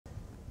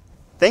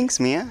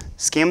Thanks, Mia.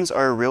 Scams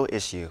are a real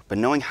issue, but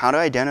knowing how to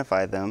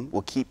identify them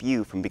will keep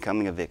you from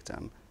becoming a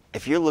victim.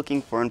 If you're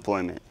looking for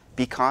employment,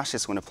 be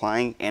cautious when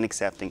applying and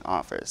accepting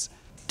offers.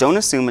 Don't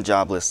assume a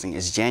job listing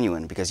is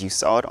genuine because you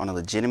saw it on a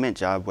legitimate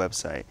job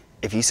website.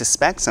 If you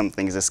suspect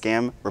something is a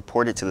scam,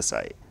 report it to the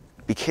site.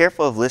 Be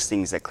careful of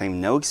listings that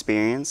claim no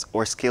experience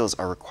or skills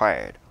are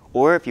required,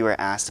 or if you are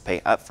asked to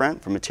pay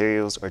upfront for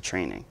materials or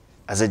training.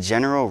 As a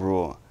general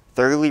rule,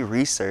 thoroughly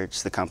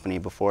research the company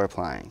before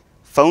applying.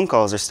 Phone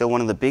calls are still one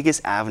of the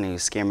biggest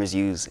avenues scammers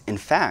use. In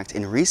fact,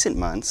 in recent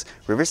months,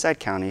 Riverside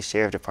County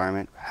Sheriff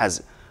Department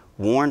has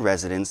warned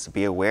residents to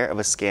be aware of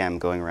a scam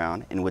going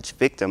around in which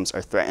victims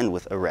are threatened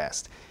with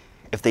arrest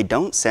if they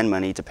don't send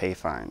money to pay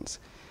fines.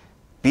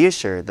 Be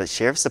assured that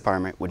Sheriff's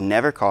Department would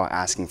never call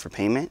asking for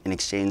payment in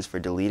exchange for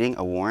deleting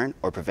a warrant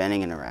or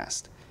preventing an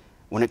arrest.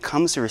 When it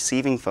comes to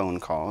receiving phone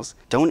calls,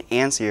 don't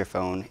answer your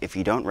phone if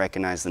you don't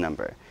recognize the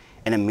number,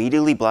 and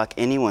immediately block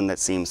anyone that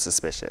seems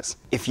suspicious.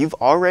 If you've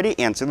already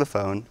answered the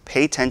phone,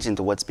 pay attention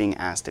to what's being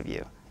asked of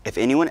you. If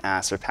anyone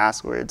asks for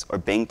passwords or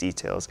bank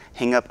details,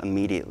 hang up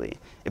immediately.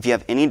 If you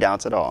have any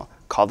doubts at all,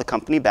 call the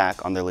company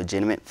back on their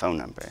legitimate phone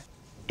number.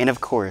 And of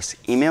course,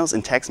 emails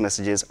and text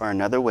messages are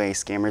another way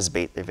scammers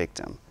bait their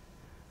victim.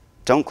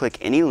 Don't click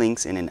any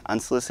links in an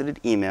unsolicited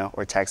email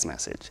or text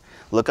message.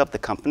 Look up the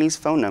company's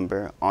phone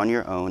number on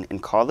your own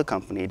and call the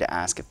company to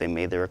ask if they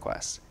made the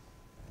request.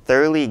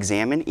 Thoroughly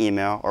examine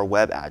email or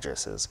web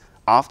addresses.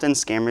 Often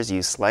scammers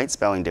use slight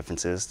spelling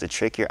differences to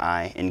trick your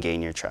eye and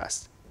gain your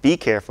trust. Be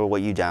careful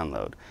what you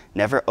download.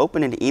 Never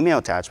open an email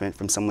attachment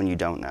from someone you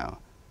don't know.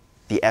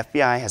 The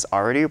FBI has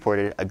already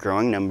reported a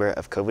growing number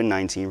of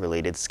COVID-19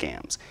 related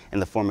scams in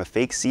the form of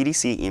fake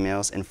CDC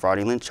emails and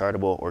fraudulent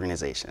charitable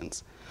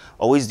organizations.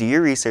 Always do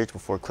your research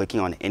before clicking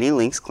on any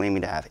links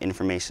claiming to have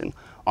information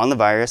on the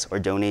virus or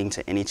donating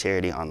to any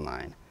charity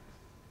online.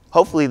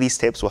 Hopefully these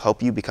tips will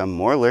help you become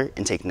more alert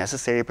and take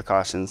necessary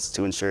precautions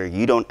to ensure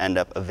you don't end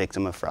up a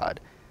victim of fraud.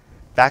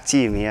 Back to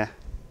you, Mia.